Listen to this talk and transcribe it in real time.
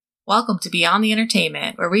Welcome to Beyond the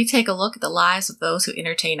Entertainment, where we take a look at the lives of those who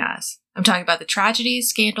entertain us. I'm talking about the tragedies,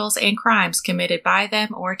 scandals, and crimes committed by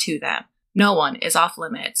them or to them. No one is off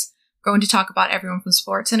limits. We're going to talk about everyone from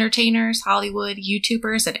sports entertainers, Hollywood,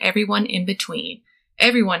 YouTubers, and everyone in between.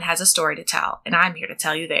 Everyone has a story to tell, and I'm here to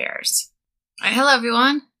tell you theirs. All right, hello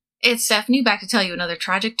everyone. It's Stephanie, back to tell you another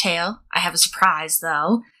tragic tale. I have a surprise,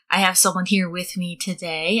 though. I have someone here with me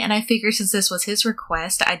today, and I figured since this was his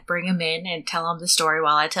request, I'd bring him in and tell him the story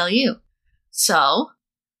while I tell you. So,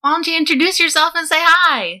 why don't you introduce yourself and say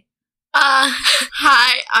hi?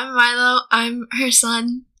 Hi, I'm Milo. I'm her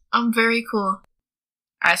son. I'm very cool.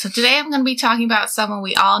 Alright, so today I'm going to be talking about someone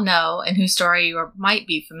we all know and whose story you might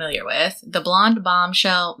be familiar with, the blonde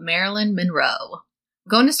bombshell Marilyn Monroe. I'm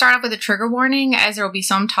going to start off with a trigger warning, as there will be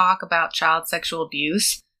some talk about child sexual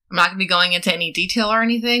abuse. I'm not going to be going into any detail or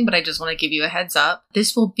anything, but I just want to give you a heads up.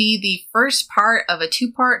 This will be the first part of a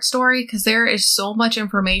two-part story because there is so much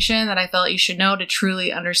information that I felt you should know to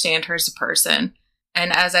truly understand her as a person.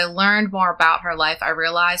 And as I learned more about her life, I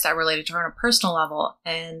realized I related to her on a personal level,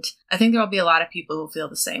 and I think there will be a lot of people who feel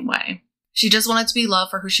the same way. She just wanted to be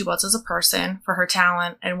loved for who she was as a person, for her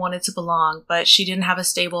talent, and wanted to belong, but she didn't have a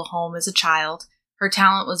stable home as a child. Her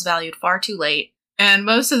talent was valued far too late. And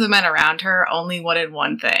most of the men around her only wanted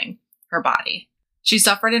one thing, her body. She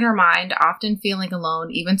suffered in her mind, often feeling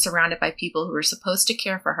alone, even surrounded by people who were supposed to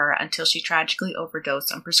care for her until she tragically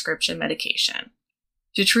overdosed on prescription medication.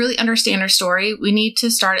 To truly understand her story, we need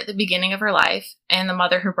to start at the beginning of her life and the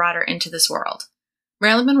mother who brought her into this world.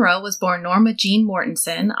 Marilyn Monroe was born Norma Jean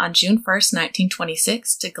Mortensen on June 1st,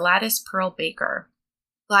 1926, to Gladys Pearl Baker.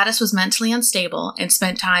 Gladys was mentally unstable and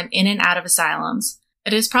spent time in and out of asylums.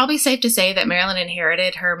 It is probably safe to say that Marilyn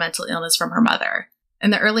inherited her mental illness from her mother. In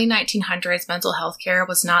the early 1900s, mental health care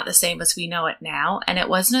was not the same as we know it now, and it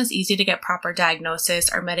wasn't as easy to get proper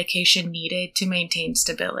diagnosis or medication needed to maintain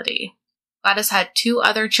stability. Gladys had two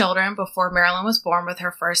other children before Marilyn was born with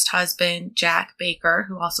her first husband, Jack Baker,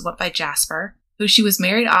 who also went by Jasper, who she was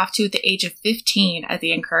married off to at the age of 15 at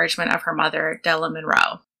the encouragement of her mother, Della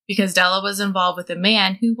Monroe, because Della was involved with a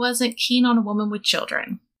man who wasn't keen on a woman with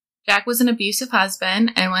children. Jack was an abusive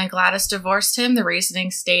husband, and when Gladys divorced him, the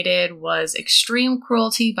reasoning stated was extreme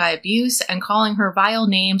cruelty by abuse and calling her vile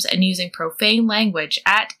names and using profane language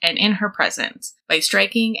at and in her presence, by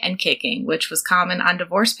striking and kicking, which was common on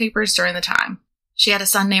divorce papers during the time. She had a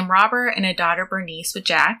son named Robert and a daughter Bernice with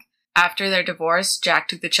Jack. After their divorce, Jack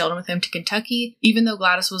took the children with him to Kentucky, even though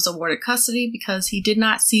Gladys was awarded custody because he did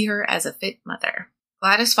not see her as a fit mother.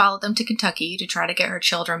 Gladys followed them to Kentucky to try to get her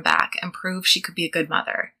children back and prove she could be a good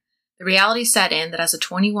mother. The reality set in that as a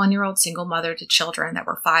 21-year-old single mother to children that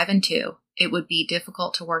were 5 and 2, it would be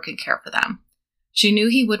difficult to work and care for them. She knew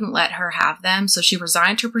he wouldn't let her have them, so she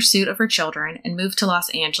resigned her pursuit of her children and moved to Los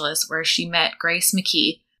Angeles, where she met Grace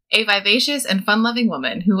McKee, a vivacious and fun-loving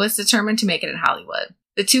woman who was determined to make it in Hollywood.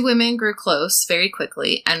 The two women grew close very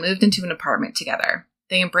quickly and moved into an apartment together.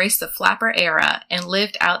 They embraced the flapper era and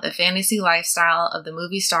lived out the fantasy lifestyle of the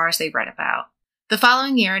movie stars they read about. The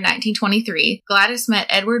following year, in 1923, Gladys met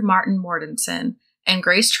Edward Martin Mortensen, and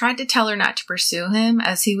Grace tried to tell her not to pursue him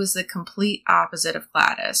as he was the complete opposite of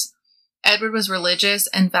Gladys. Edward was religious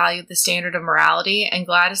and valued the standard of morality, and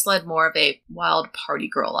Gladys led more of a wild party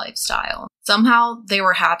girl lifestyle. Somehow, they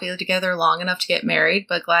were happy together long enough to get married,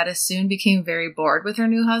 but Gladys soon became very bored with her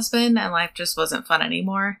new husband, and life just wasn't fun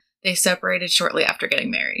anymore. They separated shortly after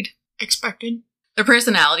getting married. Expected. Their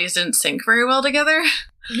personalities didn't sync very well together.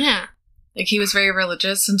 Yeah. Like, he was very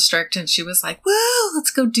religious and strict, and she was like, well,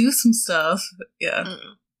 let's go do some stuff. Yeah.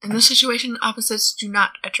 In this situation, opposites do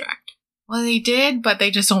not attract. Well, they did, but they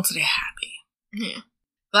just don't stay happy. Yeah.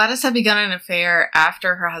 Gladys had begun an affair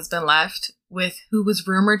after her husband left with who was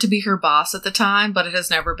rumored to be her boss at the time, but it has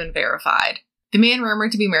never been verified. The man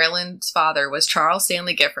rumored to be Marilyn's father was Charles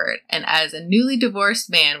Stanley Gifford, and as a newly divorced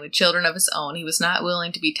man with children of his own, he was not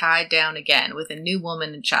willing to be tied down again with a new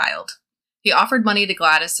woman and child. He offered money to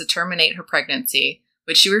Gladys to terminate her pregnancy,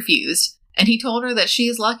 which she refused, and he told her that she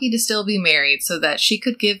is lucky to still be married so that she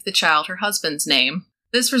could give the child her husband's name.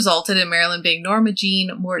 This resulted in Marilyn being Norma Jean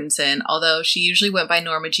Mortensen, although she usually went by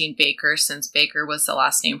Norma Jean Baker since Baker was the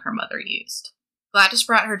last name her mother used. Gladys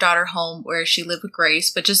brought her daughter home where she lived with Grace,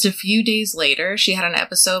 but just a few days later, she had an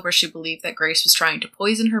episode where she believed that Grace was trying to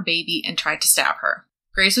poison her baby and tried to stab her.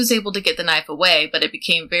 Grace was able to get the knife away, but it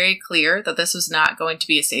became very clear that this was not going to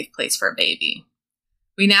be a safe place for a baby.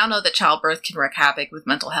 We now know that childbirth can wreak havoc with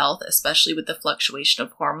mental health, especially with the fluctuation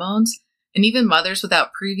of hormones, and even mothers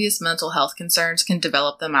without previous mental health concerns can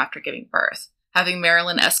develop them after giving birth. Having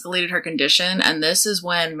Marilyn escalated her condition, and this is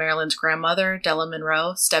when Marilyn's grandmother, Della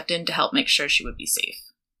Monroe, stepped in to help make sure she would be safe.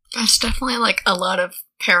 That's definitely like a lot of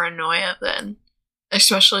paranoia then.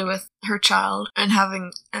 Especially with her child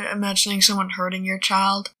and imagining someone hurting your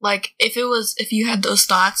child. Like, if you had those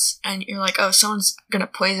thoughts and you're like, oh, someone's gonna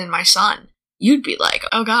poison my son, you'd be like,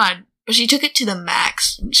 oh god. But she took it to the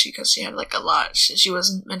max because she had like a lot. She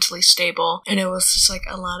wasn't mentally stable, and it was just like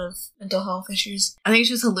a lot of mental health issues. I think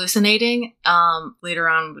she was hallucinating. Later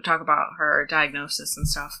on, we talk about her diagnosis and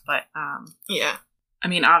stuff, but yeah. I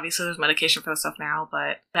mean, obviously there's medication for this stuff now,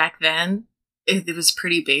 but back then, it was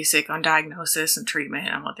pretty basic on diagnosis and treatment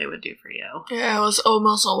and what they would do for you. Yeah, it was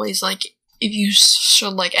almost always like, if you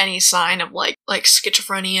showed like any sign of like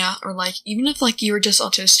schizophrenia, or like even if like you were just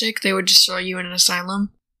autistic, they would just throw you in an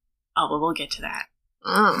asylum. Oh, well, we'll get to that.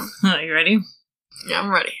 Oh. Are you ready? Yeah, I'm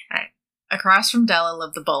ready. All right. Across from Della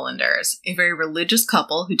lived the Bollanders, a very religious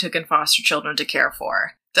couple who took in foster children to care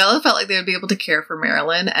for. Della felt like they would be able to care for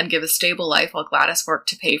Marilyn and give a stable life while Gladys worked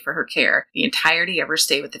to pay for her care the entirety of her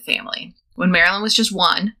stay with the family. When Marilyn was just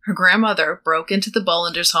 1, her grandmother broke into the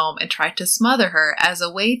Bollanders' home and tried to smother her as a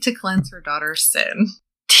way to cleanse her daughter's sin.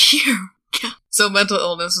 Dear God. So mental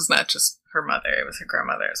illness was not just her mother, it was her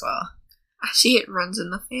grandmother as well. I see it runs in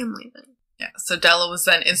the family then. Yeah, so Della was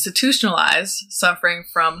then institutionalized, suffering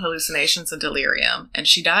from hallucinations and delirium, and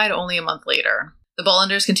she died only a month later. The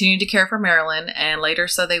Bollanders continued to care for Marilyn, and later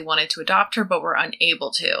said they wanted to adopt her but were unable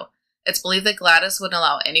to. It's believed that Gladys wouldn't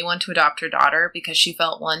allow anyone to adopt her daughter because she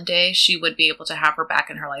felt one day she would be able to have her back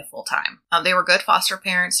in her life full time. They were good foster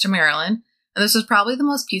parents to Marilyn, and this was probably the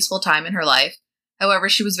most peaceful time in her life. However,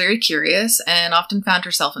 she was very curious and often found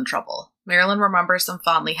herself in trouble. Marilyn remembers them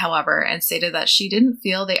fondly, however, and stated that she didn't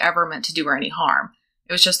feel they ever meant to do her any harm.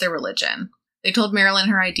 It was just their religion. They told Marilyn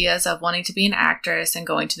her ideas of wanting to be an actress and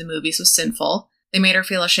going to the movies was sinful. They made her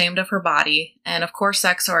feel ashamed of her body, and of course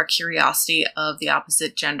sex or a curiosity of the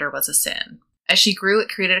opposite gender was a sin. As she grew, it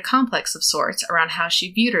created a complex of sorts around how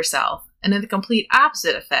she viewed herself, and in the complete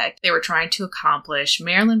opposite effect they were trying to accomplish,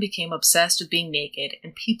 Marilyn became obsessed with being naked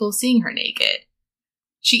and people seeing her naked.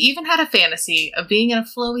 She even had a fantasy of being in a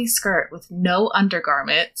flowy skirt with no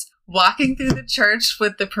undergarments, walking through the church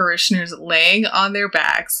with the parishioners laying on their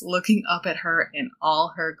backs, looking up at her in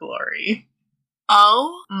all her glory.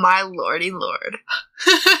 Oh my lordy lord.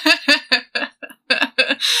 I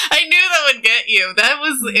knew that would get you. That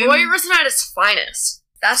was voyeurism at its finest.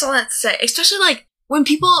 That's all I have to say. Especially like when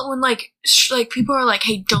people are like,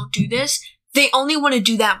 hey, don't do this, they only want to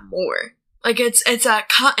do that more. Like it's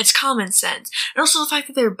common sense. And also the fact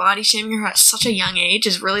that they're body shaming her at such a young age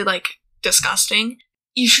is really like disgusting.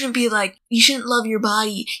 You shouldn't be like, you shouldn't love your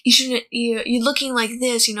body. You shouldn't, you're looking like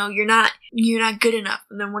this, you're not good enough.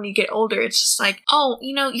 And then when you get older, it's just like, oh,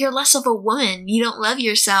 you're less of a woman. You don't love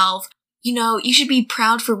yourself. You should be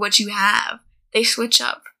proud for what you have. They switch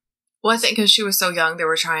up. Well, I think because she was so young, they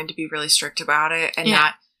were trying to be really strict about it and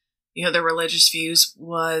not, their religious views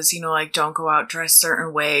was, like, don't go out dressed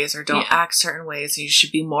certain ways or don't act certain ways. You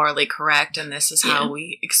should be morally correct, and this is how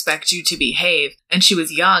we expect you to behave. And she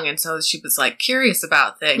was young, and so she was, like, curious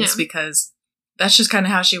about things because that's just kind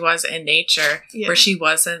of how she was in nature, where she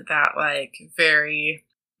wasn't that, like, very,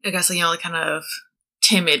 I guess, like, kind of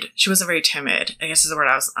timid. She wasn't very timid, I guess is the word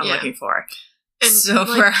I'm looking for. And so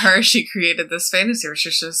for her, she created this fantasy where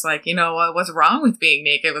she's just like, what's wrong with being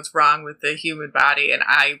naked? What's wrong with the human body? And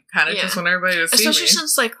I kind of just want everybody to see Especially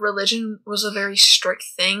since, like, religion was a very strict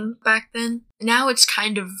thing back then. Now it's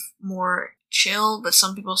kind of more chill, but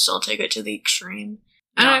some people still take it to the extreme.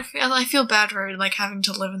 And I feel bad for, like, having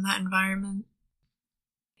to live in that environment.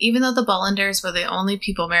 Even though the Bollanders were the only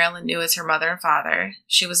people Marilyn knew as her mother and father,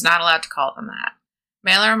 she was not allowed to call them that.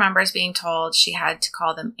 Marilyn remembers being told she had to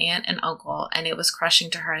call them aunt and uncle, and it was crushing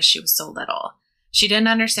to her as she was so little. She didn't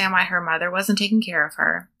understand why her mother wasn't taking care of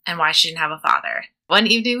her, and why she didn't have a father. One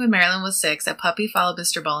evening when Marilyn was 6, a puppy followed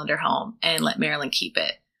Mr. Bollander home, and let Marilyn keep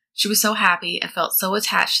it. She was so happy and felt so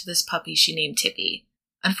attached to this puppy she named Tippy.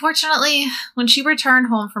 Unfortunately, when she returned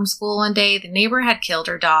home from school one day, the neighbor had killed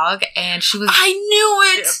her dog, and she was... I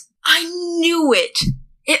knew it! Yeah. I knew it!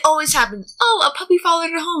 It always happens. Oh, a puppy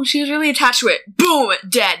followed her home. She was really attached to it. Boom!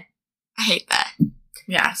 Dead. I hate that.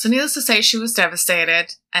 Yeah, so needless to say, she was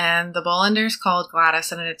devastated, and the Bollanders called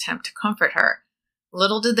Gladys in an attempt to comfort her.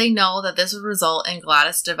 Little did they know that this would result in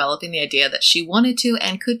Gladys developing the idea that she wanted to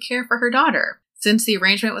and could care for her daughter. Since the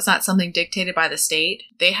arrangement was not something dictated by the state,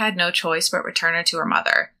 they had no choice but return her to her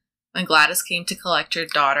mother. When Gladys came to collect her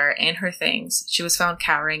daughter and her things, she was found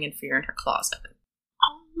cowering in fear in her closet.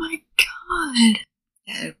 Oh my god.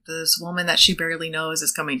 This woman that she barely knows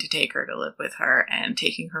is coming to take her to live with her and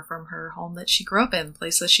taking her from her home that she grew up in,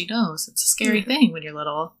 place that she knows. It's a scary thing when you're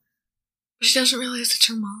little. She doesn't realize it's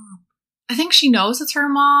her mom. I think she knows it's her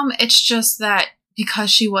mom. It's just that because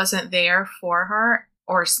she wasn't there for her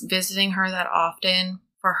or visiting her that often.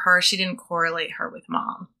 For her, she didn't correlate her with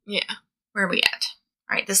mom. Yeah. Where are we at?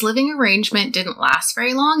 All right, this living arrangement didn't last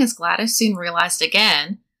very long, as Gladys soon realized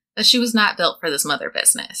again that she was not built for this mother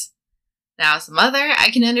business. Now, as a mother,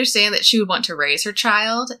 I can understand that she would want to raise her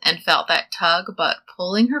child and felt that tug, but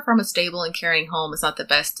pulling her from a stable and caring home is not the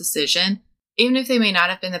best decision, even if they may not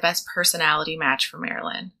have been the best personality match for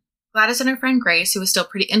Marilyn. Gladys and her friend Grace, who was still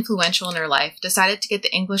pretty influential in her life, decided to get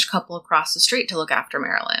the English couple across the street to look after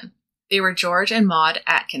Marilyn. They were George and Maud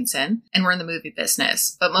Atkinson and were in the movie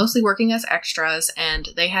business, but mostly working as extras, and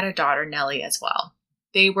they had a daughter, Nellie, as well.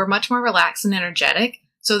 They were much more relaxed and energetic,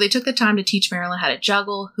 so they took the time to teach Marilyn how to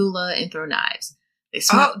juggle, hula, and throw knives.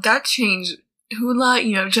 That changed.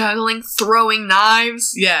 Hula, juggling, throwing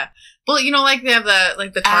knives. Yeah. Well, like they have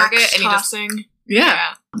the target Axe and tossing.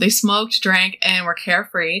 Yeah. They smoked, drank, and were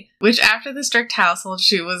carefree, which after the strict household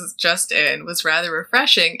she was just in was rather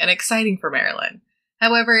refreshing and exciting for Marilyn.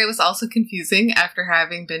 However, it was also confusing after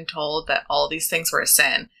having been told that all these things were a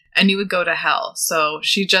sin and you would go to hell, so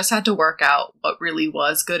she just had to work out what really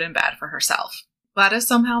was good and bad for herself. Gladys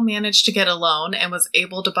somehow managed to get a loan and was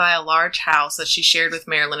able to buy a large house that she shared with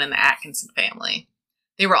Marilyn and the Atkinson family.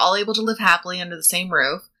 They were all able to live happily under the same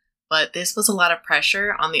roof, but this was a lot of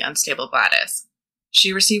pressure on the unstable Gladys.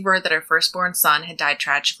 She received word that her firstborn son had died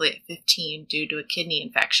tragically at 15 due to a kidney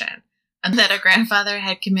infection, and that her grandfather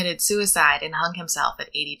had committed suicide and hung himself at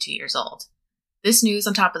 82 years old. This news,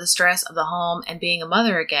 on top of the stress of the home and being a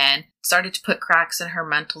mother again, started to put cracks in her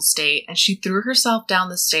mental state, and she threw herself down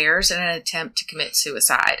the stairs in an attempt to commit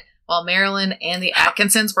suicide, while Marilyn and the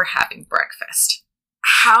Atkinsons were having breakfast.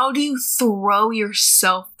 How do you throw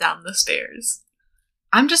yourself down the stairs?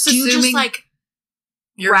 I'm just assuming... Do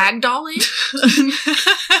you just, ragdoll it?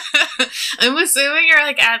 I'm assuming you're,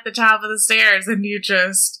 at the top of the stairs and you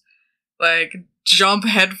just, jump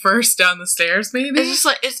head first down the stairs, maybe? It's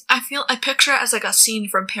just I picture it as a scene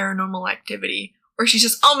from Paranormal Activity where she's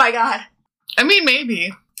just, oh my god. I mean,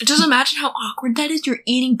 maybe. Just imagine how awkward that is. You're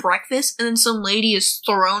eating breakfast and then some lady is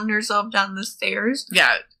throwing herself down the stairs.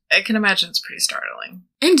 Yeah, I can imagine it's pretty startling.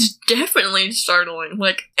 It's definitely startling.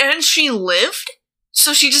 And she lived,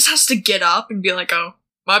 so she just has to get up and be like, oh,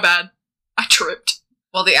 my bad. I tripped.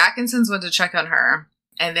 Well, the Atkinsons went to check on her,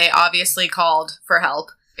 and they obviously called for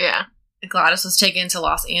help. Yeah. Gladys was taken to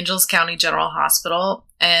Los Angeles County General Hospital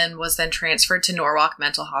and was then transferred to Norwalk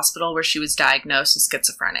Mental Hospital, where she was diagnosed as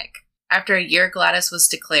schizophrenic. After a year, Gladys was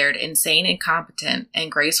declared insane and incompetent,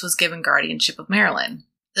 and Grace was given guardianship of Marilyn.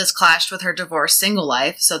 This clashed with her divorced single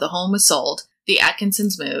life, so the home was sold, the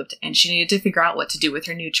Atkinsons moved, and she needed to figure out what to do with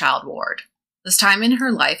her new child ward. This time in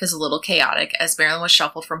her life is a little chaotic, as Marilyn was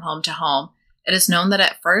shuffled from home to home. It is known that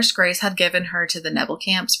at first Grace had given her to the Neville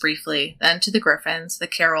camps briefly, then to the Griffins, the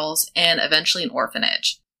Carrolls, and eventually an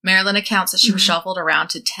orphanage. Marilyn accounts that she was shuffled around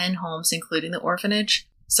to 10 homes, including the orphanage.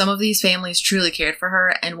 Some of these families truly cared for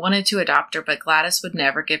her and wanted to adopt her, but Gladys would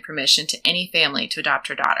never give permission to any family to adopt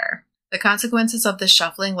her daughter. The consequences of this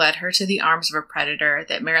shuffling led her to the arms of a predator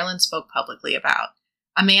that Marilyn spoke publicly about.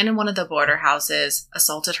 A man in one of the border houses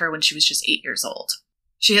assaulted her when she was just 8 years old.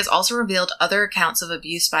 She has also revealed other accounts of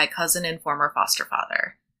abuse by a cousin and former foster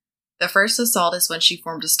father. The first assault is when she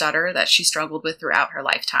formed a stutter that she struggled with throughout her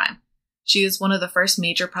lifetime. She is one of the first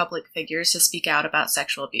major public figures to speak out about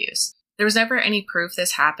sexual abuse. There was never any proof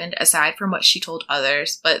this happened aside from what she told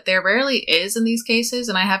others, but there rarely is in these cases,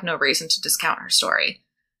 and I have no reason to discount her story.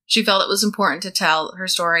 She felt it was important to tell her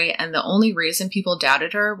story, and the only reason people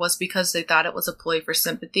doubted her was because they thought it was a ploy for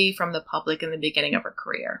sympathy from the public in the beginning of her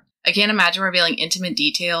career. I can't imagine revealing intimate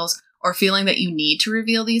details or feeling that you need to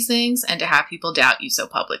reveal these things and to have people doubt you so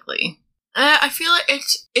publicly. I feel like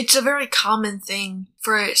it's a very common thing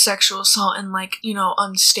for sexual assault in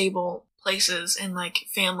unstable places and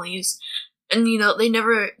families, and they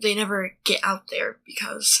never get out there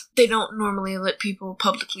because they don't normally let people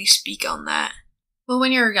publicly speak on that. Well,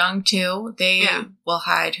 when you're young, too, they will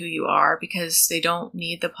hide who you are because they don't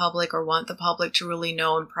need the public or want the public to really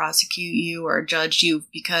know and prosecute you or judge you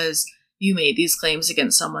because you made these claims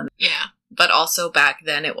against someone. Yeah. But also back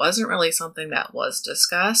then, it wasn't really something that was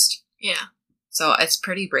discussed. Yeah. So it's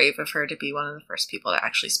pretty brave of her to be one of the first people to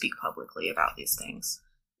actually speak publicly about these things.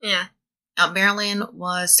 Yeah. Now, Marilyn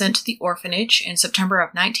was sent to the orphanage in September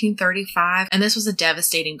of 1935, and this was a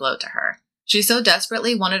devastating blow to her. She so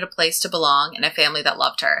desperately wanted a place to belong and a family that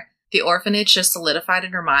loved her. The orphanage just solidified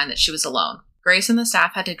in her mind that she was alone. Grace and the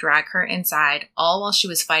staff had to drag her inside, all while she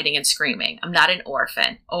was fighting and screaming, "I'm not an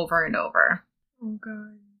orphan," over and over. Oh,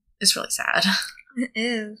 God. It's really sad. It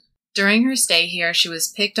is. During her stay here, she was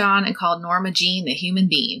picked on and called Norma Jean the human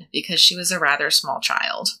being because she was a rather small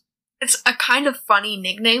child. it's a kind of funny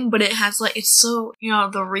nickname, but it has, like, it's so,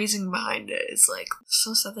 the reason behind it is, like,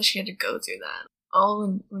 so sad that she had to go through that.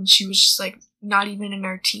 All when she was just, like, not even in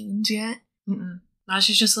her teens yet. Now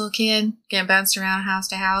she's just a little kid, getting bounced around house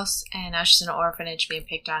to house, and now she's in an orphanage being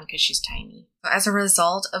picked on because she's tiny. As a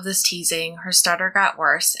result of this teasing, her stutter got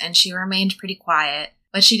worse, and she remained pretty quiet,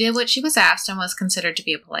 but she did what she was asked and was considered to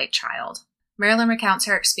be a polite child. Marilyn recounts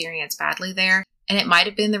her experience badly there, and it might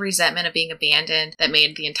have been the resentment of being abandoned that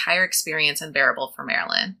made the entire experience unbearable for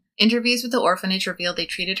Marilyn. Interviews with the orphanage revealed they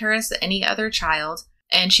treated her as any other child,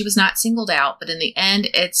 and she was not singled out, but in the end,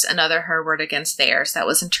 it's another her word against theirs that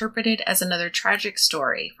was interpreted as another tragic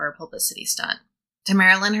story for a publicity stunt. To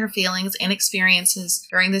Marilyn, her feelings and experiences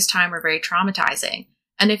during this time were very traumatizing,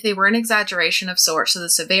 and if they were an exaggeration of sorts of the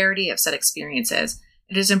severity of said experiences,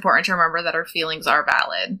 it is important to remember that her feelings are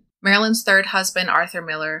valid. Marilyn's third husband, Arthur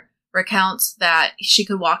Miller, recounts that she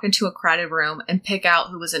could walk into a crowded room and pick out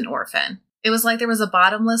who was an orphan. It was like there was a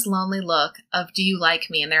bottomless, lonely look of "do you like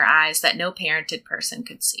me" in their eyes that no parented person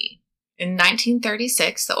could see. In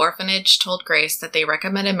 1936, the orphanage told Grace that they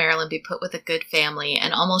recommended Marilyn be put with a good family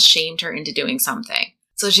and almost shamed her into doing something.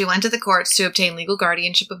 So she went to the courts to obtain legal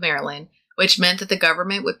guardianship of Marilyn, which meant that the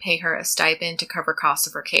government would pay her a stipend to cover costs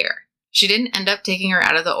of her care. She didn't end up taking her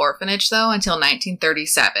out of the orphanage, though, until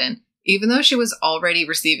 1937, even though she was already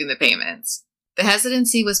receiving the payments. The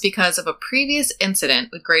hesitancy was because of a previous incident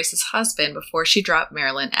with Grace's husband before she dropped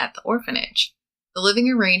Marilyn at the orphanage. The living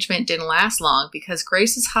arrangement didn't last long because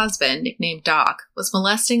Grace's husband, nicknamed Doc, was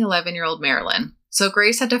molesting 11-year-old Marilyn. So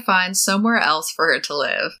Grace had to find somewhere else for her to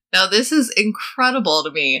live. Now, this is incredible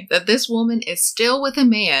to me that this woman is still with a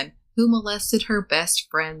man who molested her best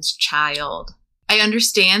friend's child. I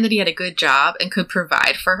understand that he had a good job and could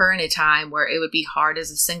provide for her in a time where it would be hard as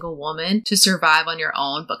a single woman to survive on your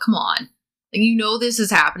own, but come on. You know this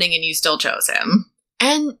is happening and you still chose him.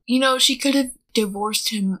 And, she could have divorced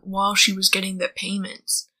him while she was getting the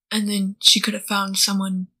payments. And then she could have found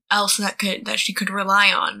someone else that she could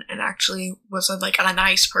rely on and actually was a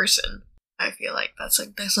nice person. I feel like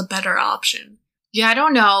that's a better option. Yeah, I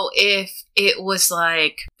don't know if it was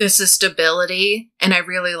like, this is stability and I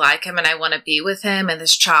really like him and I want to be with him and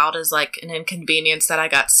this child is like an inconvenience that I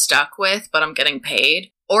got stuck with, but I'm getting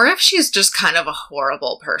paid. Or if she's just kind of a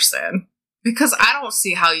horrible person. Because I don't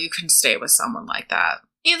see how you can stay with someone like that.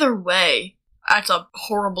 Either way, that's a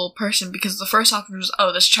horrible person because the first option was,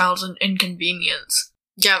 this child's an inconvenience.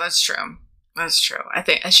 Yeah, that's true. That's true. I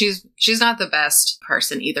think she's not the best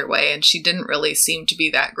person either way, and she didn't really seem to be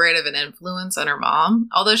that great of an influence on her mom.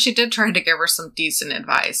 Although she did try to give her some decent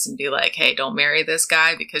advice and be like, hey, don't marry this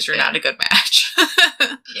guy because you're not a good match.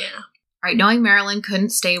 Yeah. Right, knowing Marilyn couldn't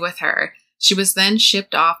stay with her, she was then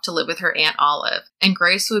shipped off to live with her Aunt Olive, and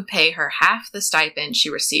Grace would pay her half the stipend she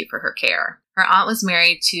received for her care. Her aunt was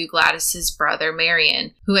married to Gladys's brother,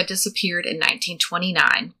 Marion, who had disappeared in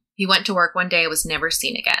 1929. He went to work one day and was never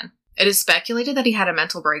seen again. It is speculated that he had a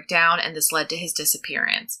mental breakdown and this led to his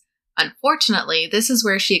disappearance. Unfortunately, this is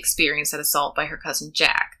where she experienced an assault by her cousin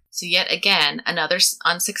Jack. So yet again, another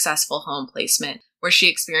unsuccessful home placement where she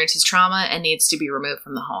experiences trauma and needs to be removed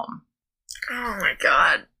from the home. Oh my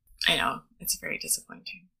god. I know, it's very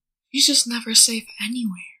disappointing. She's just never safe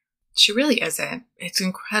anywhere. She really isn't. It's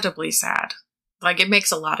incredibly sad. It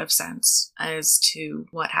makes a lot of sense as to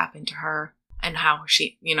what happened to her and how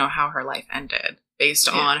how her life ended based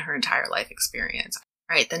on her entire life experience.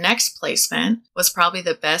 All right, the next placement was probably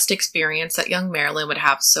the best experience that young Marilyn would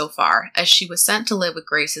have so far, as she was sent to live with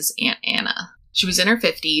Grace's Aunt Anna. She was in her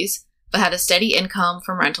 50s, but had a steady income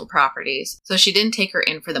from rental properties, so she didn't take her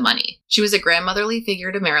in for the money. She was a grandmotherly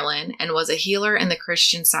figure to Marilyn and was a healer in the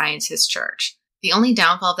Christian Scientist Church. The only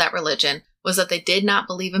downfall of that religion was that they did not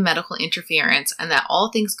believe in medical interference and that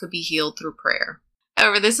all things could be healed through prayer.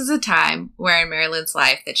 However, this is a time where in Marilyn's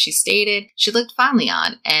life that she stated she looked fondly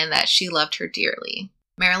on and that she loved her dearly.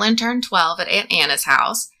 Marilyn turned 12 at Aunt Anna's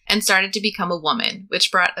house and started to become a woman,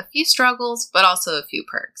 which brought a few struggles, but also a few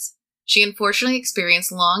perks. She unfortunately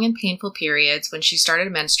experienced long and painful periods when she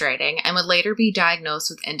started menstruating and would later be diagnosed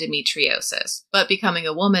with endometriosis. But becoming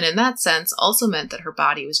a woman in that sense also meant that her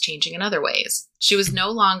body was changing in other ways. She was no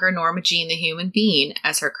longer Norma Jean the human being,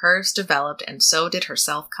 as her curves developed and so did her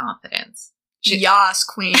self-confidence. Yas,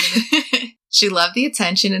 queen. She loved the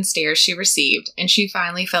attention and stares she received, and she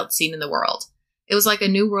finally felt seen in the world. It was like a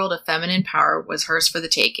new world of feminine power was hers for the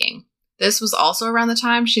taking. This was also around the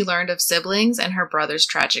time she learned of siblings and her brother's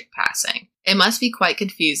tragic passing. It must be quite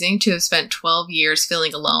confusing to have spent 12 years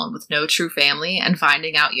feeling alone with no true family and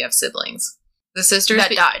finding out you have siblings. The sisters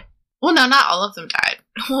that died. Well, no, not all of them died.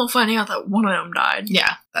 Well, finding out that one of them died.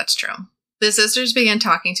 Yeah, that's true. The sisters began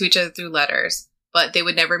talking to each other through letters, but they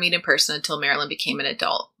would never meet in person until Marilyn became an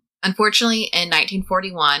adult. Unfortunately, in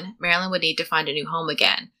 1941, Marilyn would need to find a new home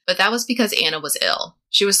again, but that was because Anna was ill.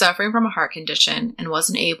 She was suffering from a heart condition and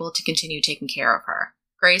wasn't able to continue taking care of her.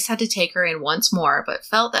 Grace had to take her in once more, but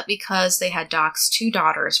felt that because they had Doc's 2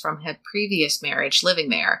 daughters from her previous marriage living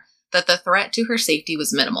there, that the threat to her safety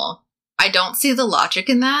was minimal. I don't see the logic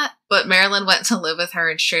in that, but Marilyn went to live with her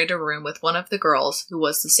and shared a room with one of the girls who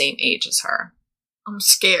was the same age as her. I'm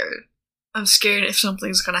scared. I'm scared if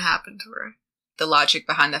something's gonna happen to her. The logic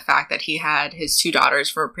behind the fact that he had his 2 daughters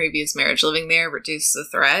from a previous marriage living there reduced the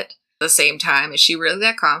threat. At the same time, is she really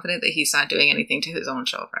that confident that he's not doing anything to his own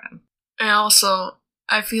children? And also,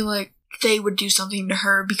 I feel like they would do something to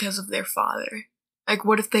her because of their father. Like,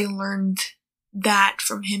 what if they learned that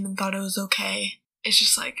from him and thought it was okay? It's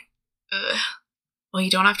just like, ugh. Well, you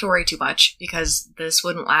don't have to worry too much, because this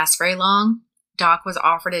wouldn't last very long. Doc was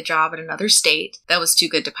offered a job in another state that was too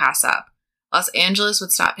good to pass up. Los Angeles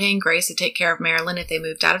would stop paying Grace to take care of Marilyn if they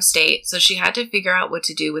moved out of state, so she had to figure out what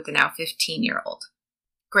to do with the now 15-year-old.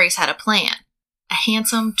 Grace had a plan. A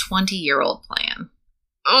handsome 20-year-old plan.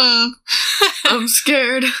 I'm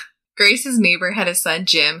scared. Grace's neighbor had a son,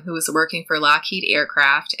 Jim, who was working for Lockheed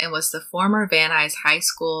Aircraft and was the former Van Nuys High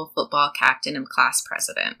School football captain and class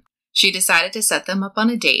president. She decided to set them up on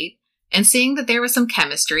a date, and seeing that there was some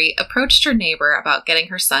chemistry, approached her neighbor about getting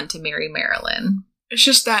her son to marry Marilyn. It's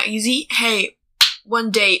just that easy. Hey,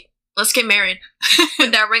 one date. Let's get married.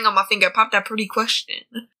 Put that ring on my finger. Pop that pretty question.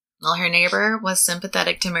 Well, her neighbor was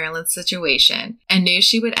sympathetic to Marilyn's situation and knew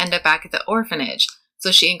she would end up back at the orphanage,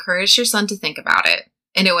 so she encouraged her son to think about it.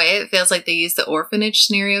 In a way, it feels like they used the orphanage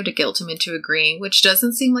scenario to guilt him into agreeing, which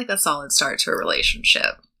doesn't seem like a solid start to a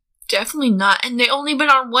relationship. Definitely not, and they only been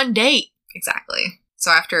on one date. Exactly. So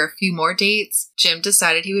after a few more dates, Jim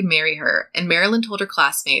decided he would marry her, and Marilyn told her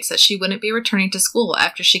classmates that she wouldn't be returning to school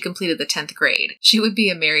after she completed the 10th grade. She would be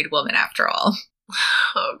a married woman after all.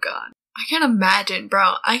 Oh, God. I can't imagine,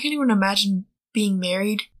 bro. I can't even imagine being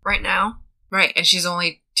married right now. Right, and she's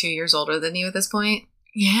only 2 years older than you at this point?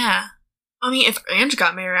 Yeah. I mean, if Ange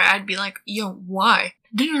got married, I'd be like, yo, why?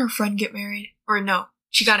 Didn't her friend get married? Or no,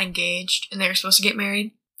 she got engaged, and they were supposed to get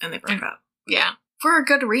married. And they broke up. Yeah. For a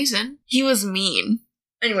good reason. He was mean.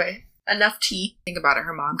 Anyway, enough tea. Think about it,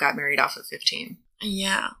 her mom got married off at 15.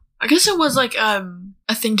 Yeah. I guess it was like, a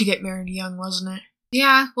thing to get married young, wasn't it?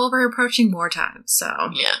 Yeah, well, we're approaching more time,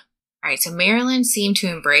 so. Yeah. Alright, so Marilyn seemed to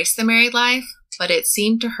embrace the married life, but it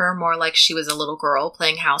seemed to her more like she was a little girl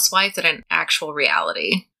playing housewife than an actual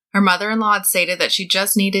reality. Her mother-in-law had stated that she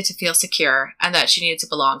just needed to feel secure and that she needed to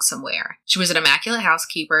belong somewhere. She was an immaculate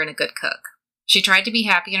housekeeper and a good cook. She tried to be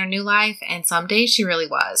happy in her new life, and some days she really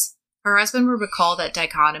was. Her husband would recall that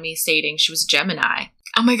dichotomy, stating she was a Gemini.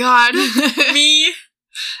 Oh my God. Me?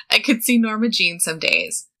 I could see Norma Jean some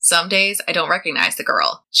days. Some days, I don't recognize the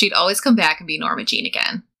girl. She'd always come back and be Norma Jean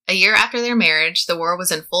again. A year after their marriage, the war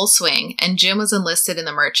was in full swing, and Jim was enlisted in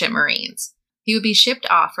the Merchant Marines. He would be shipped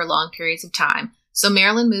off for long periods of time, so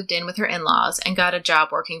Marilyn moved in with her in-laws and got a job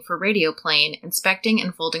working for Radio Plane, inspecting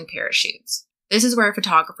and folding parachutes. This is where a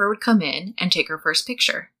photographer would come in and take her first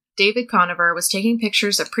picture. David Conover was taking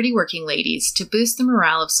pictures of pretty working ladies to boost the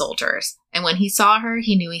morale of soldiers, and when he saw her,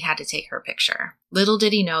 he knew he had to take her picture. Little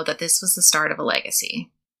did he know that this was the start of a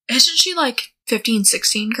legacy. Isn't she like 15,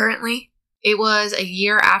 16 currently? It was a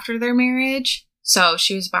year after their marriage, so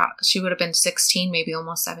she would have been 16, maybe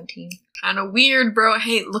almost 17. Kind of weird, bro.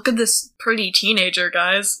 Hey, look at this pretty teenager,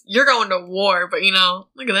 guys. You're going to war, but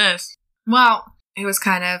look at this. Well, it was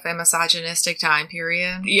kind of a misogynistic time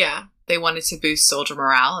period. Yeah. They wanted to boost soldier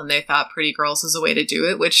morale, and they thought pretty girls was a way to do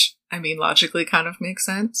it, which, I mean, logically kind of makes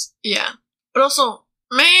sense. Yeah. But also,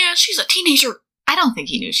 man, she's a teenager. I don't think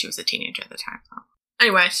he knew she was a teenager at the time, though.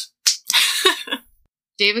 Anyways.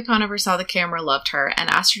 David Conover saw the camera loved her and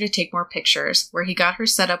asked her to take more pictures, where he got her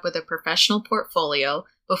set up with a professional portfolio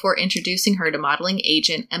before introducing her to modeling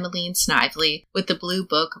agent Emmeline Snively with the Blue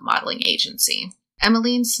Book Modeling Agency.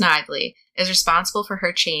 Emmeline Snively is responsible for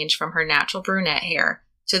her change from her natural brunette hair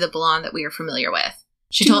to the blonde that we are familiar with.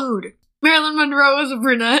 Marilyn Monroe is a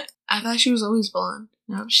brunette. I thought she was always blonde.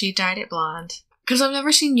 No, she dyed it blonde. Because I've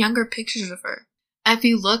never seen younger pictures of her. If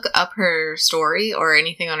you look up her story or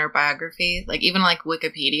anything on her biography, like even like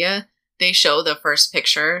Wikipedia, they show the first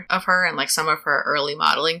picture of her and like some of her early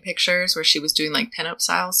modeling pictures where she was doing like pinup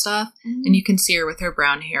style stuff. Mm-hmm. And you can see her with her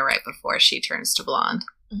brown hair right before she turns to blonde.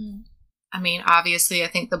 Mm-hmm. I mean, obviously, I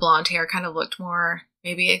think the blonde hair kind of looked more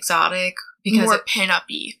maybe exotic. Because more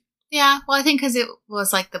pin-up-y. Yeah, well, I think because it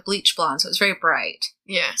was like the bleach blonde, so it was very bright.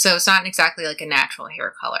 Yeah. So it's not exactly like a natural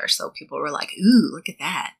hair color, so people were like, ooh, look at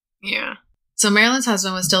that. Yeah. So Marilyn's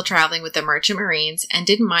husband was still traveling with the Merchant Marines and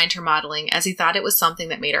didn't mind her modeling as he thought it was something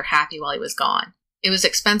that made her happy while he was gone. It was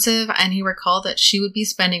expensive, and he recalled that she would be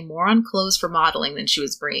spending more on clothes for modeling than she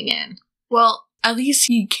was bringing in. Well, at least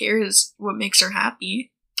he cares what makes her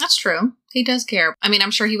happy. That's true. He does care. I mean,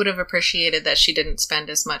 I'm sure he would have appreciated that she didn't spend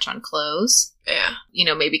as much on clothes. Yeah. You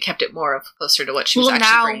know, maybe kept it more closer to what she was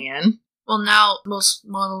actually bringing in. Well, now most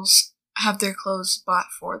models have their clothes bought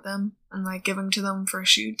for them and, like, given to them for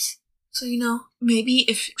shoots. So, you know, maybe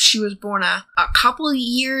if she was born a couple of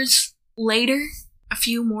years later, a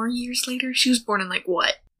few more years later, she was born in, like,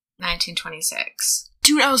 what? 1926.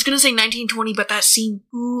 Dude, I was gonna say 1920, but that seemed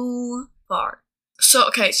too far. So,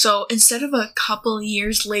 okay, so instead of a couple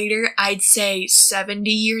years later, I'd say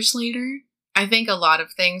 70 years later. I think a lot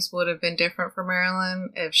of things would have been different for Marilyn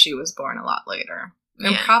if she was born a lot later.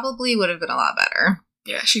 And Yeah. probably would have been a lot better.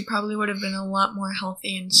 Yeah, she probably would have been a lot more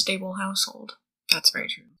healthy and stable household. That's very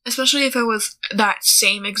true. Especially if it was that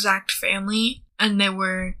same exact family and they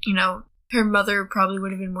were, you know, her mother probably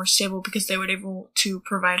would have been more stable because they were able to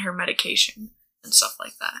provide her medication and stuff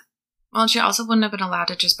like that. Well, she also wouldn't have been allowed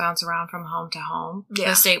to just bounce around from home to home. Yeah.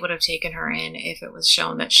 The state would have taken her in if it was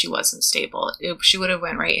shown that she wasn't stable. She would have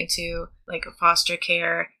went right into, like, foster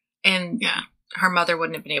care, and her mother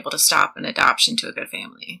wouldn't have been able to stop an adoption to a good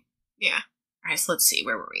family. Yeah. All right, so let's see.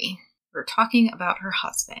 Where were we? We were talking about her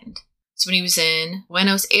husband. So when he was in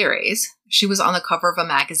Buenos Aires, she was on the cover of a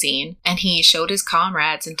magazine, and he showed his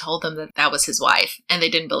comrades and told them that that was his wife, and they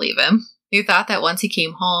didn't believe him. They thought that once he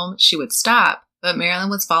came home, she would stop, but Marilyn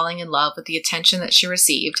was falling in love with the attention that she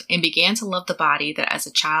received and began to love the body that as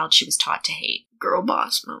a child she was taught to hate. Girl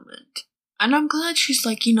boss moment. And I'm glad she's,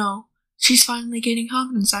 like, you know, she's finally gaining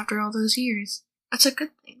confidence after all those years. That's a good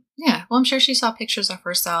thing. Yeah, well, I'm sure she saw pictures of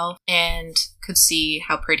herself and could see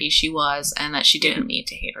how pretty she was and that she didn't need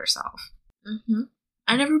to hate herself. Mm-hmm.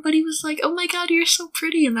 And everybody was like, oh my god, you're so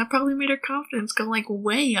pretty, and that probably made her confidence go, like,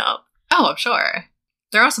 way up. Oh, I'm sure.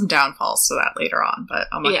 There are some downfalls to that later on, but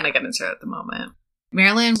I'm not going to get into it at the moment.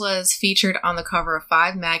 Marilyn was featured on the cover of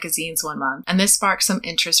 5 magazines one month, and this sparked some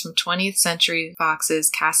interest from 20th Century Fox's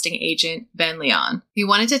casting agent, Ben Leon. He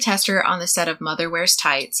wanted to test her on the set of Mother Wears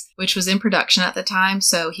Tights, which was in production at the time,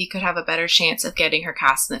 so he could have a better chance of getting her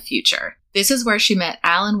cast in the future. This is where she met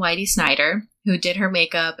Alan Whitey Snyder, who did her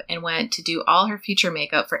makeup and went to do all her future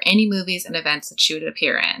makeup for any movies and events that she would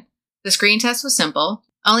appear in. The screen test was simple,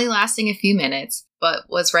 only lasting a few minutes, but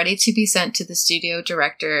was ready to be sent to the studio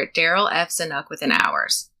director Daryl F. Zanuck within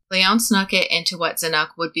hours. Leon snuck it into what Zanuck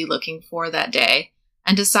would be looking for that day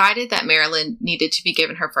and decided that Marilyn needed to be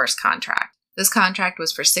given her first contract. This contract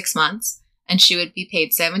was for 6 months, and she would be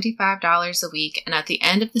paid $75 a week, and at the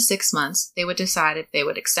end of the 6 months, they would decide if they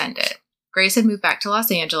would extend it. Grace had moved back to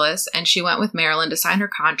Los Angeles, and she went with Marilyn to sign her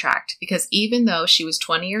contract because even though she was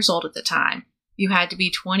 20 years old at the time, you had to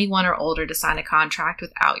be 21 or older to sign a contract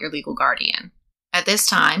without your legal guardian. At this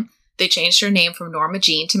time, they changed her name from Norma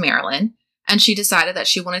Jean to Marilyn, and she decided that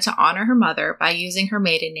she wanted to honor her mother by using her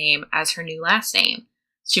maiden name as her new last name.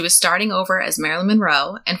 She was starting over as Marilyn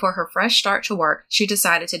Monroe, and for her fresh start to work, she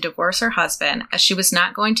decided to divorce her husband as she was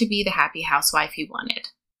not going to be the happy housewife he wanted.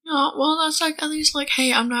 Oh, well, that's like, at least like,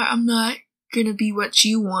 hey, I'm not gonna be what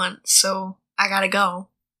you want, so I gotta go.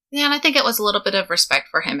 Yeah, and I think it was a little bit of respect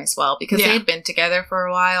for him as well, because they had been together for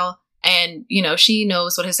a while, and, you know, she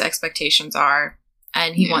knows what his expectations are,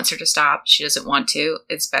 and he wants her to stop. She doesn't want to.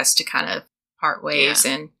 It's best to kind of part ways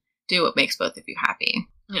and do what makes both of you happy.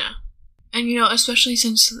 Yeah. And, you know, especially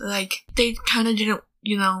since, like, they kind of didn't,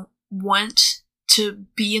 you know, want to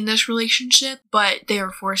be in this relationship, but they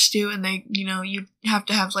were forced to, and they, you know, you have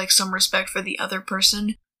to have, like, some respect for the other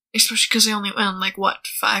person, especially because they only went on, like, what,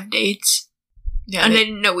 5 dates? Yeah, and they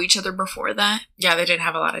didn't know each other before that. Yeah, they didn't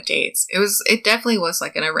have a lot of dates. It definitely was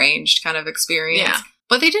like an arranged kind of experience. Yeah.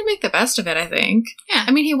 But they did make the best of it, I think. Yeah.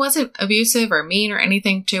 I mean, he wasn't abusive or mean or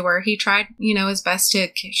anything to her. He tried, you know, his best to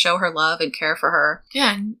show her love and care for her.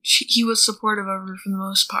 Yeah, and he was supportive of her for the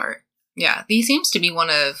most part. Yeah, he seems to be one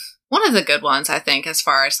of the good ones, I think, as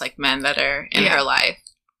far as, like, men that are in her life.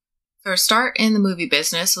 Her start in the movie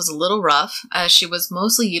business was a little rough, as she was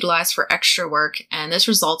mostly utilized for extra work, and this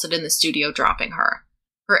resulted in the studio dropping her.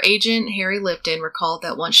 Her agent, Harry Lipton, recalled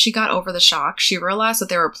that once she got over the shock, she realized that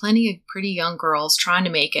there were plenty of pretty young girls trying to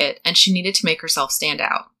make it, and she needed to make herself stand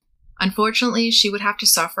out. Unfortunately, she would have to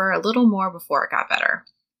suffer a little more before it got better.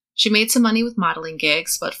 She made some money with modeling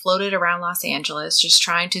gigs, but floated around Los Angeles just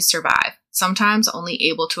trying to survive, sometimes only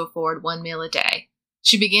able to afford 1 meal a day.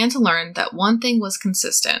 She began to learn that one thing was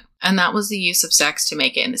consistent, and that was the use of sex to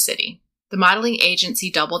make it in the city. The modeling agency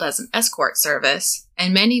doubled as an escort service,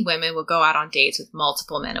 and many women would go out on dates with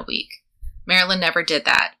multiple men a week. Marilyn never did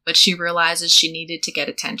that, but she realizes she needed to get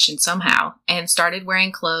attention somehow and started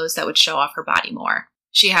wearing clothes that would show off her body more.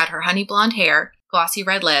 She had her honey blonde hair, glossy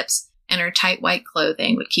red lips, and her tight white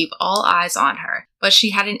clothing would keep all eyes on her, but she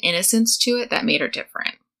had an innocence to it that made her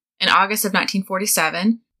different. In August of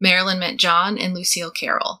 1947, Marilyn met John and Lucille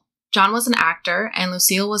Carroll. John was an actor, and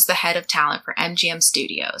Lucille was the head of talent for MGM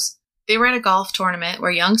Studios. They were at a golf tournament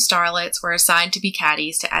where young starlets were assigned to be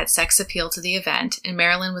caddies to add sex appeal to the event, and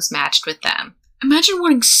Marilyn was matched with them. Imagine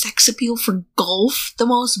wanting sex appeal for golf, the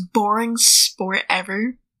most boring sport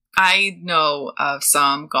ever. I know of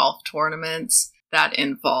some golf tournaments that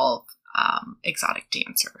involve exotic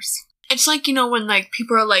dancers. It's like, when like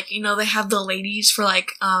people are like, they have the ladies for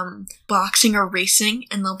like boxing or racing,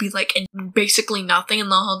 and they'll be like in basically nothing,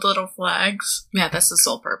 and they'll have little flags. Yeah, that's the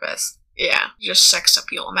sole purpose. Yeah, just sex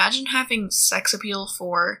appeal. Imagine having sex appeal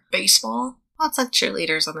for baseball. Well, it's like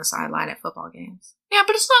cheerleaders on the sideline at football games. Yeah,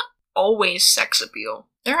 but it's not always sex appeal.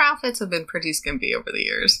 Their outfits have been pretty skimpy over the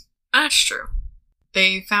years. That's true.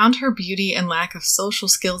 They found her beauty and lack of social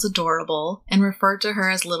skills adorable and referred to her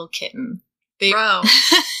as Little Kitten. Bro,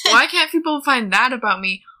 why can't people find that about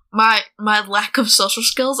me? My lack of social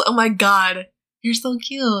skills? Oh my god. You're so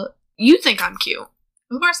cute. You think I'm cute.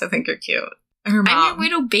 Of course I think you're cute. Her mom. I'm your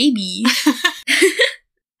little baby.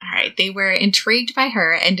 Alright, they were intrigued by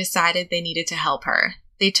her and decided they needed to help her.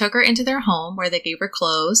 They took her into their home where they gave her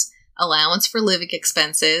clothes, allowance for living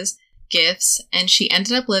expenses, gifts, and she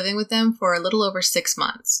ended up living with them for a little over 6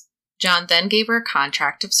 months. John then gave her a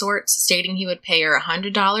contract of sorts, stating he would pay her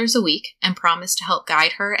 $100 a week and promised to help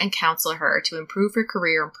guide her and counsel her to improve her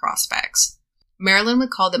career and prospects. Marilyn would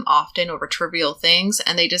call them often over trivial things,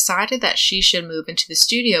 and they decided that she should move into the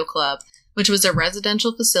Studio Club, which was a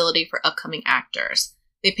residential facility for upcoming actors.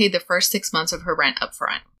 They paid the first 6 months of her rent up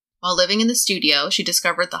front. While living in the studio, she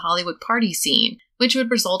discovered the Hollywood party scene, which would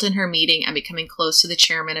result in her meeting and becoming close to the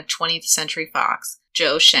chairman of 20th Century Fox,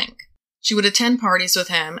 Joe Schenck. She would attend parties with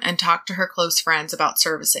him and talk to her close friends about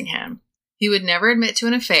servicing him. He would never admit to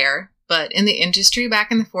an affair, but in the industry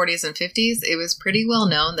back in the 40s and 50s, it was pretty well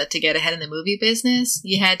known that to get ahead in the movie business,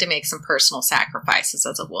 you had to make some personal sacrifices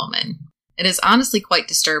as a woman. It is honestly quite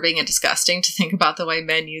disturbing and disgusting to think about the way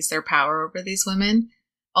men use their power over these women.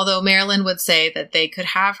 Although Marilyn would say that they could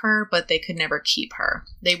have her, but they could never keep her.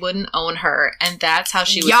 They wouldn't own her, and that's how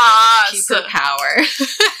she would keep her power.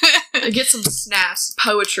 Get some snaps.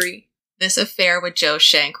 Poetry. This affair with Joe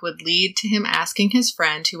Schenck would lead to him asking his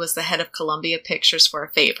friend, who was the head of Columbia Pictures, for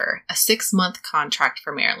a favor, a 6-month contract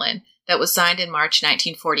for Marilyn that was signed in March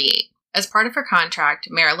 1948. As part of her contract,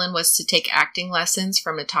 Marilyn was to take acting lessons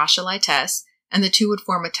from Natasha Lytess, and the two would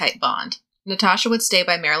form a tight bond. Natasha would stay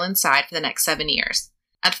by Marilyn's side for the next 7 years.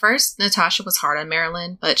 At first, Natasha was hard on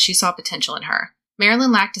Marilyn, but she saw potential in her.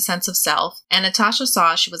 Marilyn lacked a sense of self, and Natasha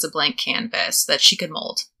saw she was a blank canvas that she could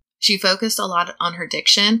mold. She focused a lot on her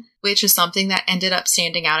diction, which is something that ended up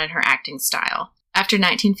standing out in her acting style. After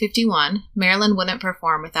 1951, Marilyn wouldn't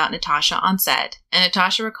perform without Natasha on set, and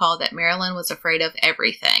Natasha recalled that Marilyn was afraid of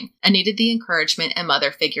everything and needed the encouragement and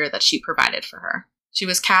mother figure that she provided for her. She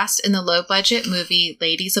was cast in the low-budget movie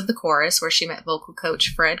Ladies of the Chorus, where she met vocal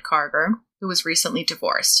coach Fred Karger, who was recently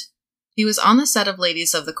divorced. He was on the set of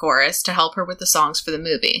Ladies of the Chorus to help her with the songs for the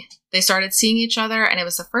movie. They started seeing each other, and it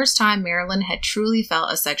was the first time Marilyn had truly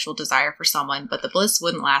felt a sexual desire for someone, but the bliss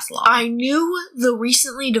wouldn't last long. I knew the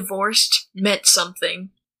recently divorced meant something.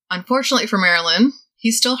 Unfortunately for Marilyn,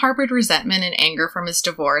 he still harbored resentment and anger from his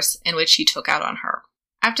divorce, in which he took out on her.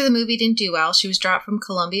 After the movie didn't do well, she was dropped from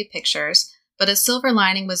Columbia Pictures, but a silver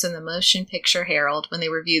lining was in the Motion Picture Herald when they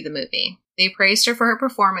reviewed the movie. They praised her for her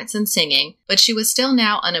performance and singing, but she was still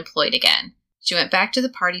now unemployed again. She went back to the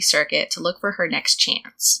party circuit to look for her next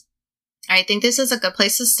chance. I think this is a good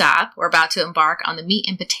place to stop. We're about to embark on the meat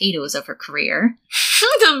and potatoes of her career.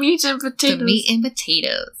 The meat and potatoes. The meat and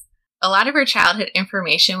potatoes. A lot of her childhood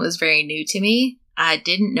information was very new to me. I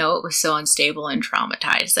didn't know it was so unstable and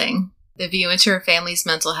traumatizing. The view into her family's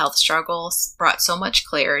mental health struggles brought so much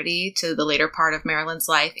clarity to the later part of Marilyn's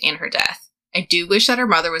life and her death. I do wish that her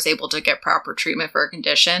mother was able to get proper treatment for her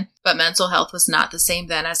condition, but mental health was not the same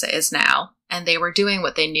then as it is now, and they were doing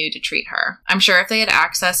what they knew to treat her. I'm sure if they had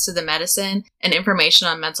access to the medicine and information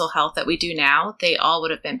on mental health that we do now, they all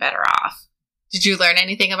would have been better off. Did you learn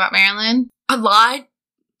anything about Marilyn? A lot.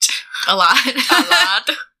 A lot? A lot.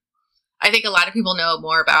 I think a lot of people know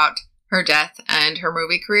more about her death and her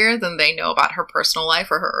movie career than they know about her personal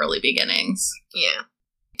life or her early beginnings. Yeah.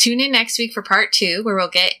 Tune in next week for part 2, where we'll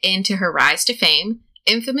get into her rise to fame,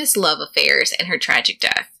 infamous love affairs, and her tragic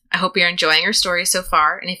death. I hope you're enjoying her story so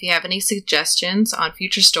far, and if you have any suggestions on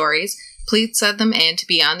future stories, please send them in to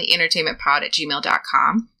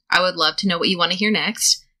beyondtheentertainmentpod@gmail.com. I would love to know what you want to hear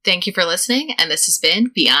next. Thank you for listening, and this has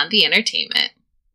been Beyond the Entertainment.